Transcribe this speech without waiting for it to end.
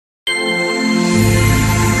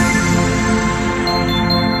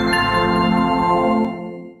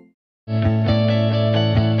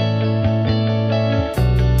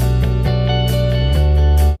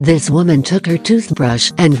This woman took her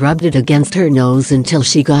toothbrush and rubbed it against her nose until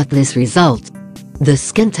she got this result. The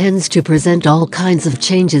skin tends to present all kinds of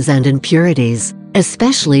changes and impurities,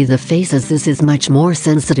 especially the face, as this is much more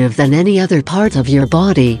sensitive than any other part of your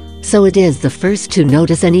body, so it is the first to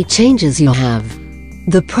notice any changes you have.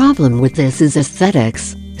 The problem with this is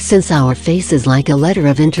aesthetics, since our face is like a letter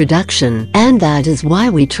of introduction, and that is why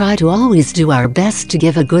we try to always do our best to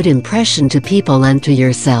give a good impression to people and to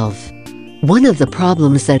yourself. One of the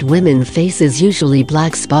problems that women face is usually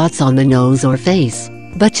black spots on the nose or face.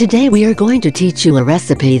 But today we are going to teach you a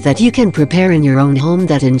recipe that you can prepare in your own home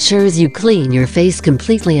that ensures you clean your face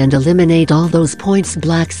completely and eliminate all those points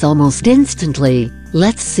blacks almost instantly.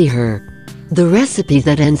 Let's see her. The recipe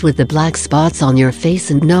that ends with the black spots on your face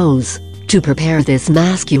and nose. To prepare this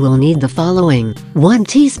mask you will need the following: 1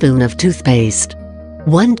 teaspoon of toothpaste,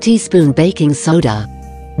 1 teaspoon baking soda,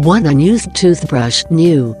 1 unused toothbrush,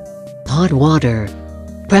 new, hot water.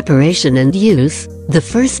 Preparation and use. The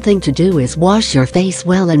first thing to do is wash your face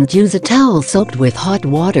well and use a towel soaked with hot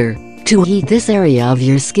water to heat this area of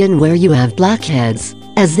your skin where you have blackheads,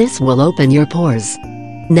 as this will open your pores.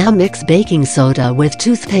 Now mix baking soda with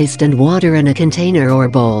toothpaste and water in a container or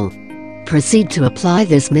bowl. Proceed to apply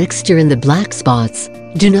this mixture in the black spots.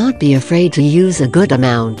 Do not be afraid to use a good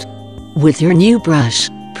amount. With your new brush,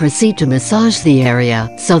 proceed to massage the area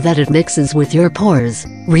so that it mixes with your pores.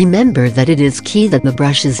 Remember that it is key that the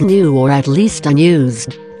brush is new or at least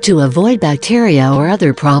unused, to avoid bacteria or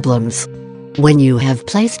other problems. When you have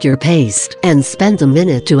placed your paste and spent a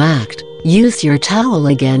minute to act, use your towel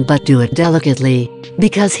again, but do it delicately,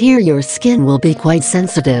 because here your skin will be quite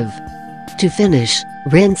sensitive. To finish,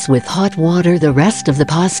 rinse with hot water the rest of the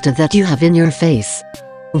pasta that you have in your face.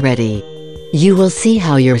 Ready. You will see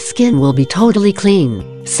how your skin will be totally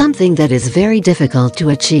clean, something that is very difficult to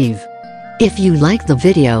achieve. If you like the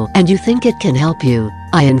video and you think it can help you,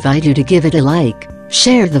 I invite you to give it a like,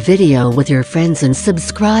 share the video with your friends and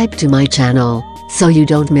subscribe to my channel, so you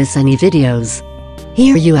don't miss any videos.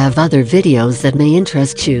 Here you have other videos that may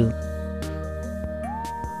interest you.